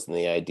proposed, and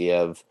the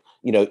idea of,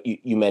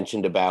 you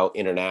mentioned about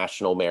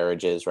international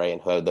marriages, right?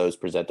 And how those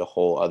present a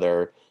whole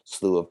other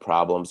slew of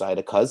problems. I had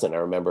a cousin, I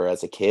remember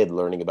as a kid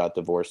learning about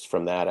divorce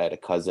from that. I had a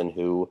cousin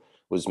who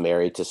was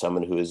married to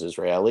someone who is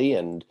Israeli,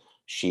 and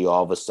she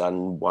all of a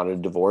sudden wanted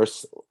a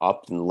divorce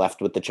up and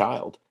left with the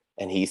child.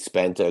 And he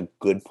spent a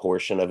good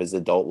portion of his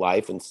adult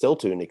life, and still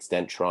to an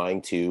extent,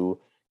 trying to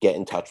get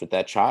in touch with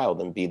that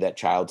child and be that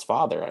child's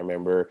father. I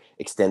remember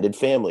extended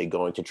family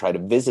going to try to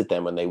visit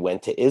them when they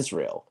went to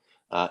Israel.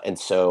 And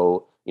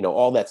so,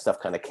 all that stuff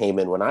kind of came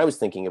in when I was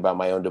thinking about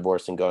my own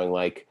divorce and going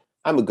like,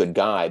 I'm a good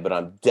guy, but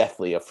I'm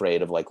deathly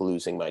afraid of like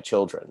losing my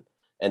children.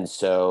 And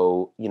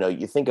so,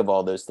 you think of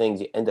all those things,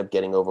 you end up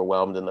getting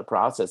overwhelmed in the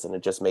process, and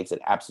it just makes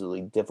it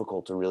absolutely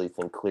difficult to really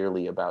think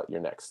clearly about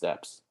your next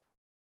steps.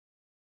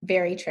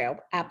 Very true.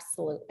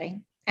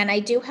 Absolutely. And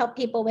I do help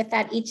people with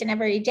that each and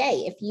every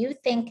day. If you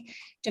think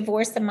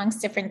divorce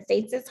amongst different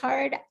states is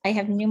hard, I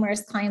have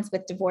numerous clients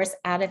with divorce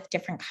out of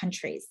different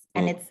countries,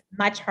 and it's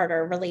much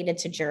harder related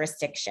to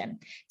jurisdiction.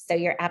 So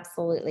you're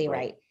absolutely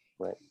right.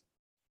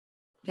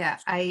 Yeah.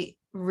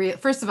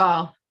 First of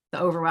all, the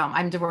overwhelm.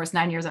 I'm divorced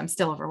 9 years. I'm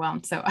still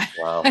overwhelmed. So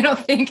Wow. I don't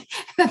think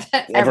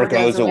that Never ever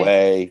goes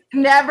away.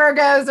 Never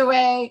goes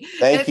away.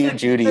 Thank you, The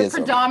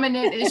Judaism.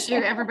 predominant issue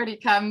everybody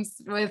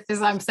comes with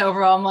is I'm so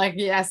overwhelmed. I'm like,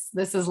 yes,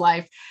 this is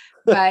life.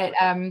 But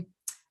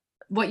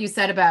what you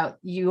said about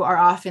you are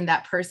often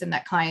that person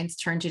that clients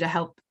turn to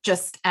help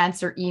just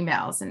answer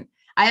emails. And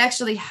I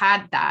actually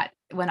had that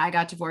when I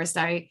got divorced.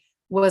 I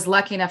was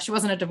lucky enough. She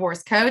wasn't a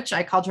divorce coach.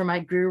 I called her my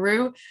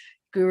Guru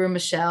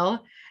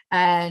Michelle.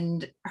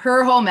 And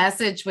her whole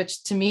message,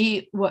 which to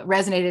me, what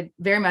resonated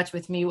very much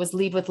with me was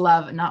lead with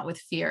love, not with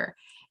fear.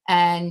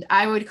 And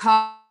I would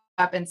call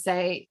up and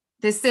say,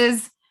 this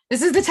is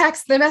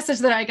the message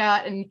that I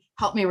got, and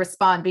help me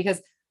respond,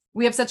 because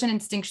we have such an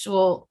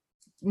instinctual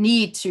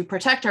need to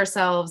protect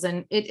ourselves.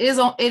 And it is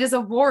a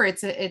war.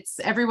 It's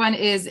everyone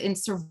is in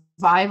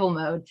survival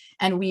mode,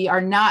 and we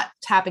are not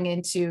tapping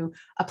into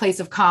a place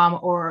of calm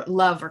or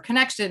love or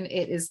connection.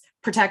 It is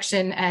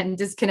protection and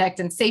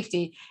disconnect and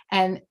safety.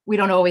 And we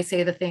don't always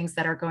say the things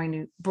that are going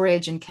to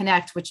bridge and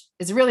connect, which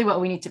is really what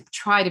we need to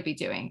try to be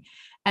doing.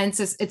 And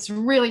so it's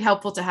really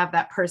helpful to have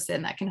that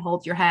person that can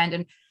hold your hand,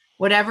 and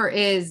whatever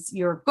is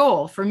your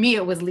goal. For me,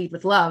 it was lead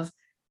with love,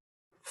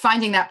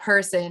 finding that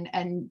person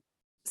and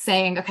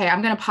saying, okay,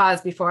 I'm going to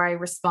pause before I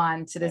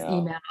respond to this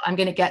email. I'm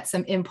going to get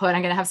some input.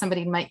 I'm going to have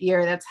somebody in my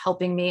ear that's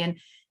helping me.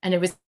 And it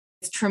was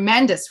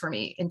tremendous for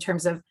me in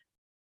terms of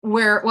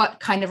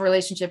what kind of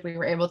relationship we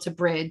were able to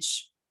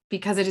bridge,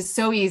 because it is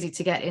so easy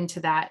to get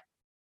into that.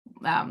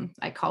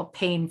 I call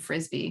pain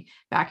frisbee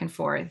back and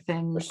forth,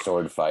 and or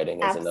sword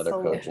fighting, as another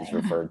coach has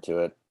referred to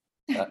it.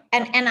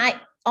 And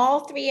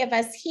all three of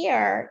us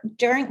here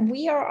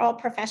we are all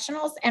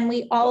professionals, and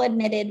we all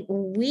admitted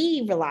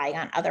we rely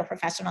on other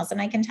professionals.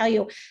 And I can tell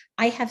you,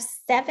 I have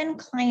 7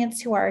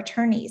 clients who are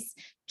attorneys.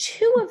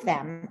 2 of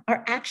them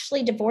are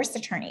actually divorce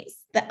attorneys.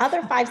 The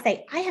other 5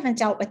 say, I haven't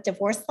dealt with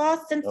divorce law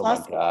since law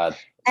school. God.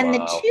 And the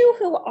 2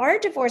 who are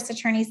divorce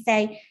attorneys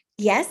say,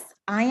 yes,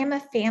 I am a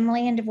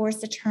family and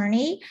divorce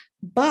attorney,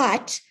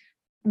 but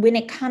when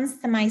it comes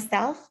to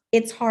myself,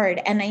 it's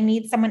hard. And I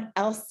need someone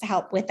else to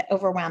help with the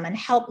overwhelm and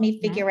help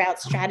me figure out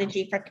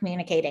strategy for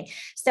communicating.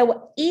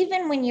 So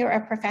even when you're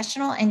a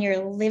professional and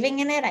you're living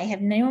in it, I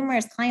have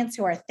numerous clients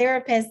who are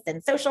therapists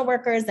and social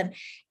workers,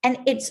 and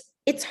it's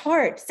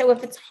hard. So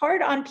if it's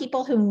hard on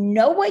people who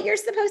know what you're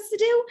supposed to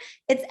do,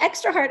 it's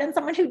extra hard on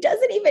someone who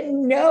doesn't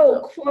even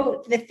know,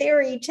 quote, the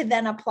theory to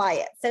then apply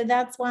it. So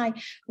that's why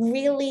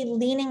really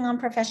leaning on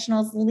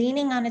professionals,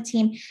 leaning on a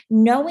team,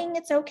 knowing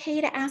it's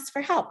okay to ask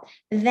for help.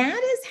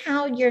 That is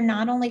how you're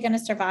not only going to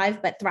survive,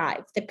 but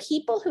thrive. The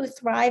people who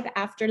thrive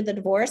after the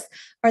divorce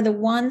are the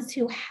ones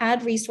who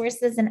had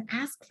resources and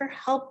asked for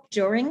help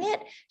during it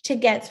to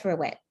get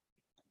through it.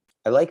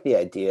 I like the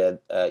idea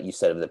you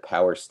said of the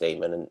power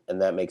statement,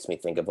 and that makes me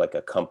think of like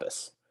a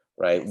compass,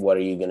 right? What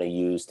are you going to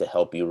use to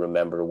help you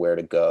remember where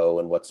to go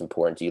and what's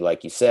important to you?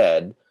 Like you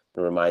said,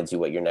 it reminds you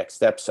what your next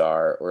steps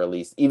are, or at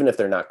least even if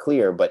they're not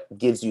clear, but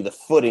gives you the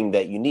footing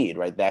that you need,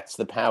 right? That's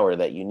the power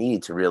that you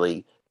need to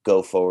really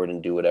go forward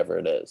and do whatever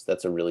it is.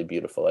 That's a really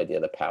beautiful idea,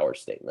 the power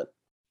statement.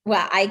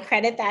 Well, I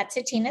credit that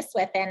to Tina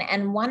Swithin.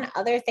 And one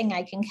other thing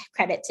I can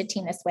credit to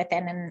Tina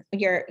Swithin, and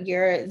your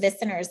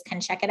listeners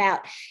can check it out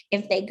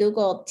if they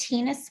Google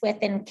Tina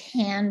Swithin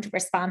canned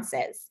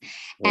responses.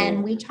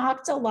 And we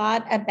talked a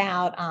lot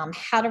about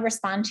how to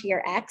respond to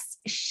your ex.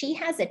 She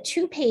has a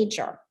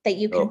 2-pager that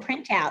you can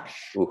print out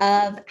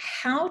of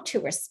how to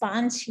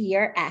respond to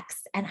your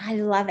ex. And I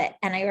love it.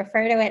 And I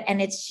refer to it,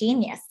 and it's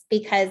genius,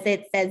 because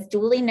it says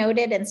duly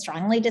noted and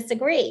strongly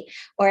disagree,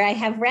 or I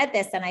have read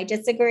this and I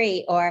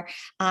disagree, or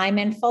I'm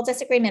in full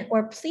disagreement,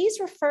 or please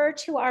refer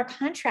to our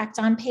contract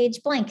on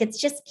page blank. It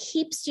just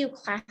keeps you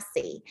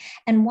classy.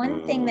 And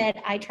one thing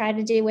that I try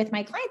to do with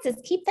my clients is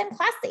keep them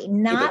classy,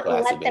 not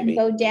let them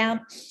go down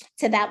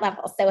to that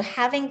level. So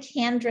having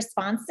canned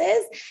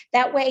responses,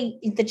 that way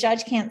the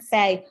judge can't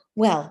say,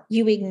 well,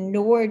 you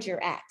ignored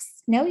your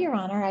ex. No, Your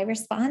Honor, I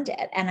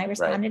responded, and I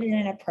responded in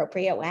an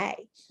appropriate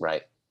way.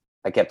 Right.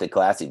 I kept it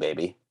classy,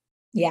 baby.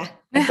 Yeah.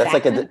 That's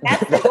like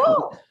that's the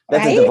goal,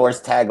 that's right? a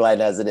divorce tagline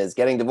as it is.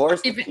 Getting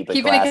divorced, keep it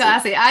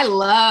classy. I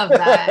love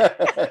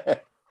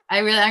that.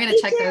 I'm going to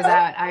check those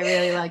out. I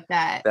really like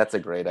that. That's a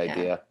great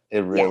idea.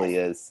 It really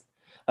is.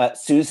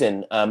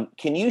 Susan,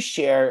 can you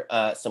share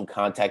some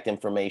contact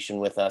information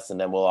with us? And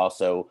then we'll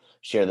also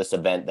share this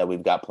event that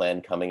we've got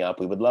planned coming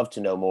up. We would love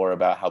to know more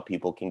about how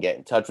people can get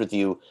in touch with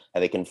you, how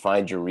they can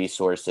find your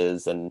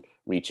resources and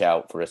reach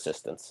out for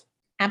assistance.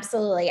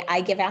 Absolutely.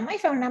 I give out my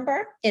phone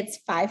number. It's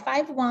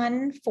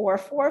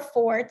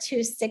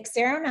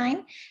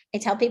 551-444-2609. I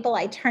tell people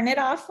I turn it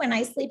off when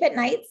I sleep at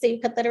night. So you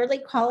could literally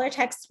call or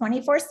text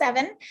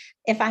 24/7.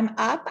 If I'm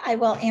up, I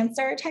will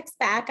answer or text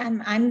back.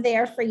 I'm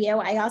there for you.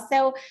 I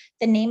also,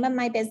 the name of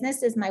my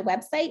business is my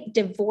website,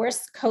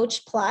 Divorce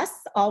Coach Plus,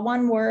 all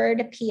one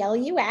word,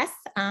 PLUS.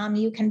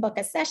 You can book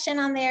a session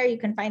on there. You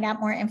can find out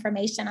more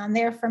information on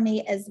there for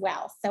me as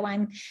well. So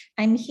I'm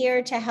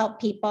here to help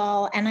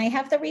people, and I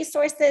have the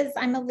resources.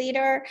 I'm I'm a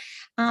leader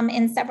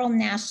in several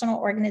national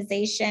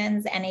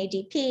organizations,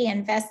 NADP,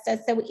 Investa.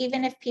 So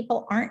even if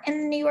people aren't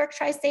in the New York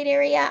tri-state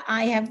area,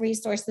 I have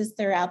resources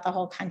throughout the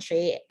whole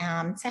country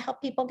to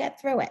help people get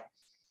through it.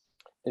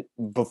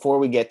 Before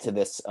we get to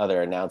this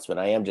other announcement,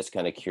 I am just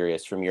kind of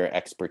curious, from your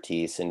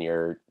expertise and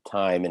your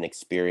time and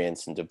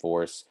experience in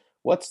divorce,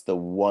 what's the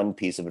one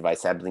piece of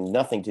advice having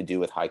nothing to do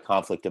with high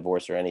conflict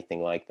divorce or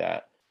anything like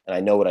that? And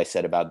I know what I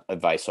said about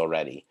advice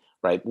already,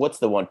 right? What's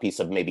the one piece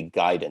of maybe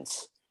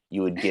guidance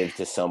you would give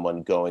to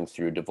someone going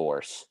through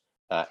divorce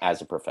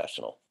as a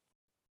professional?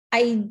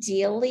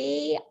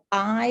 Ideally,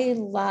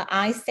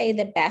 I say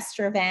the best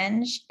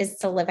revenge is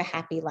to live a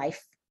happy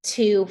life,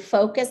 to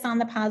focus on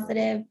the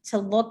positive, to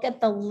look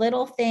at the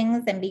little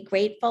things and be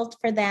grateful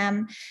for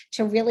them,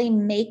 to really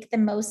make the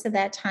most of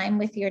that time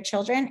with your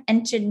children,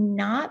 and to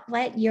not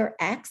let your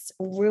ex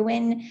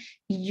ruin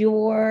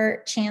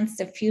your chance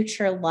of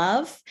future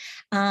love.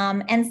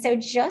 And so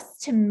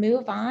just to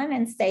move on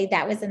and say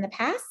that was in the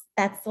past.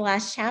 That's the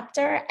last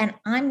chapter. And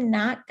I'm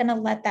not going to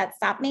let that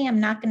stop me. I'm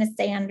not going to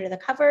stay under the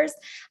covers.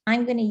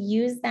 I'm going to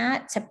use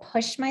that to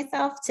push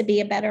myself to be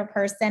a better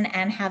person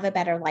and have a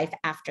better life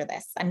after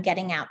this. I'm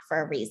getting out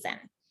for a reason.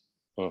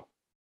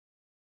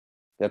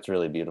 That's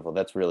really beautiful.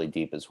 That's really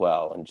deep as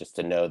well. And just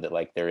to know that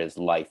like there is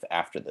life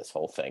after this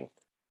whole thing,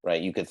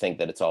 right? You could think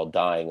that it's all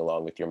dying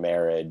along with your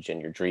marriage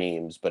and your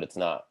dreams, but it's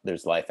not.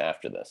 There's life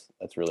after this.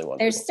 That's really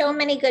wonderful. There's so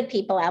many good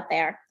people out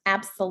there.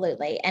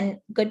 Absolutely. And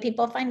good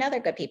people find other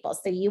good people.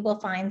 So you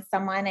will find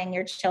someone and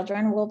your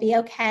children will be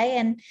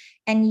okay.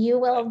 And you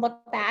will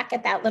look back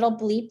at that little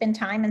bleep in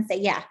time and say,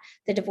 yeah,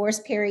 the divorce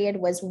period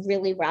was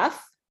really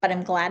rough, but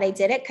I'm glad I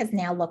did it because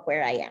now look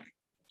where I am.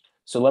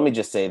 So let me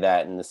just say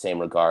that in the same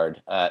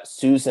regard,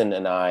 Susan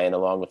and I, and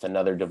along with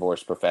another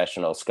divorce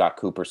professional, Scott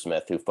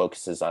Coopersmith, who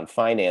focuses on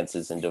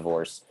finances and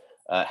divorce,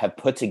 have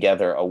put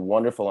together a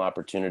wonderful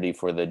opportunity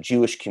for the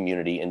Jewish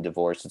community in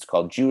divorce. It's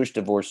called Jewish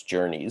Divorce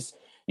Journeys.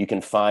 You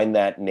can find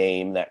that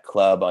name, that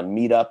club, on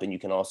Meetup, and you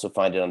can also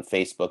find it on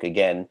Facebook.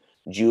 Again,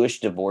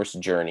 Jewish Divorce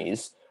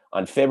Journeys.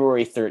 On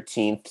February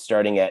 13th,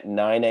 starting at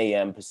 9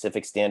 a.m.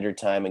 Pacific Standard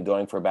Time and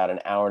going for about an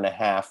hour and a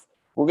half,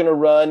 we're going to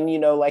run,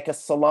 like a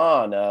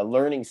salon, a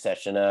learning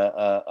session,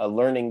 a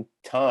learning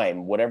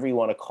time, whatever you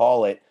want to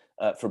call it,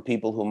 for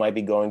people who might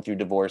be going through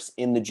divorce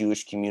in the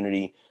Jewish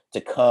community,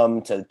 to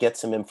come, to get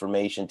some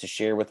information, to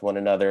share with one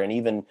another, and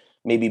even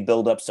maybe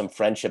build up some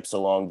friendships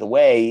along the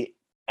way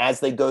as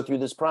they go through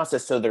this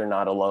process so they're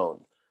not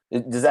alone.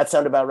 Does that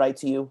sound about right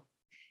to you?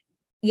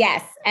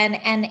 Yes. And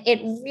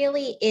it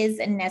really is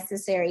a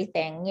necessary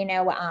thing.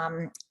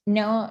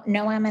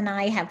 Noam and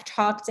I have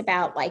talked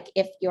about, like,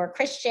 if you're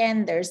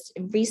Christian, there's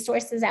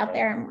resources out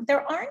there.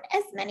 There aren't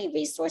as many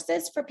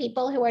resources for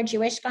people who are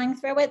Jewish going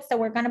through it. So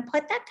we're going to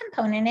put that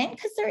component in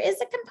because there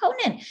is a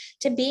component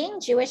to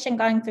being Jewish and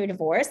going through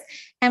divorce.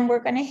 And we're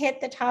going to hit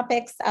the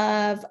topics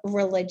of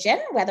religion,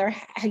 whether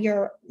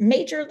you're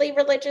majorly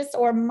religious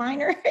or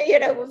minor,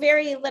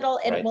 very little.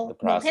 We'll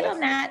hit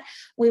on that.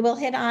 We will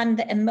hit on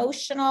the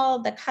emotional,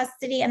 the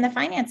custody, and the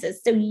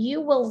finances. So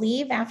you will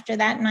leave after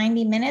that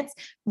 90 minutes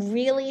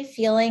really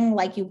feeling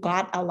like you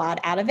got a lot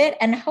out of it,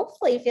 and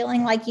hopefully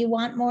feeling like you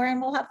want more,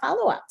 and we'll have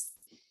follow-ups.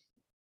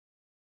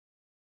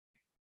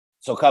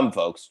 So come,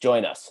 folks,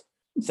 join us.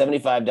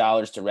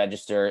 $75 to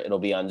register. It'll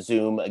be on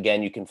Zoom.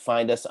 Again, you can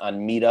find us on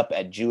Meetup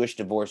at Jewish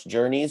Divorce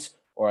Journeys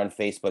or on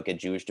Facebook at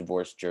Jewish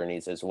Divorce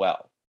Journeys as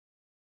well.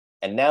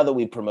 And now that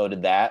we've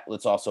promoted that,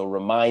 let's also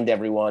remind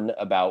everyone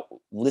about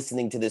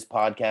listening to this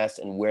podcast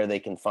and where they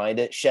can find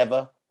it.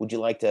 Sheva, would you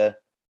like to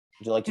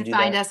do that?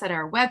 Find us at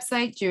our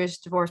website,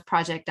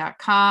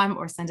 jewishdivorceproject.com,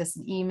 or send us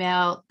an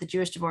email, the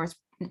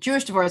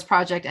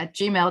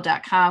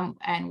jewishdivorceproject@gmail.com.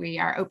 And we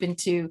are open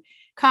to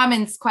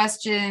comments,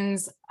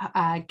 questions,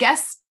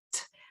 guest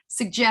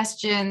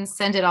suggestions.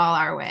 Send it all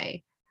our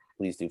way.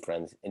 Please do,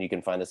 friends. And you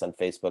can find us on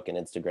Facebook and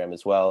Instagram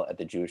as well at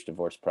the Jewish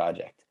Divorce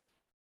Project.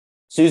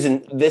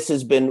 Susan, this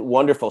has been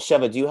wonderful.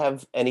 Sheva, do you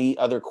have any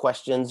other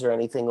questions or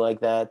anything like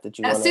that you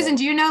want to... Susan,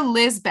 do you know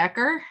Liz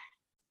Becker?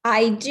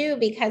 I do,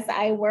 because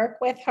I work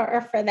with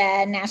her for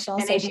the National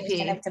NADP.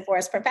 Association of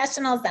Divorce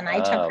Professionals, and I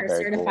took her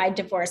Certified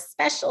Divorce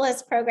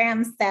Specialist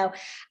program. So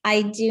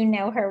I do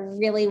know her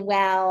really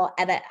well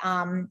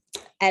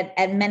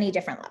at many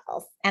different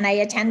levels. And I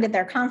attended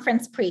their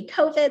conference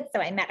pre-COVID, so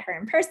I met her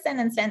in person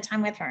and spent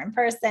time with her in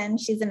person.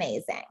 She's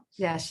amazing.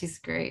 Yeah, she's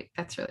great.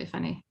 That's really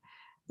funny.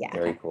 Yeah.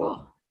 Very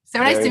cool. So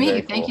nice to meet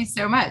you. Cool. Thank you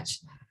so much.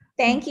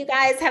 Thank you,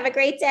 guys. Have a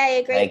great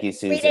day. Thank you,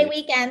 Susan. 3-day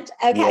weekend.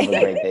 Okay. You have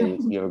a great day.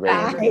 You have a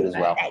great weekend as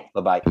well.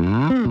 Bye-bye.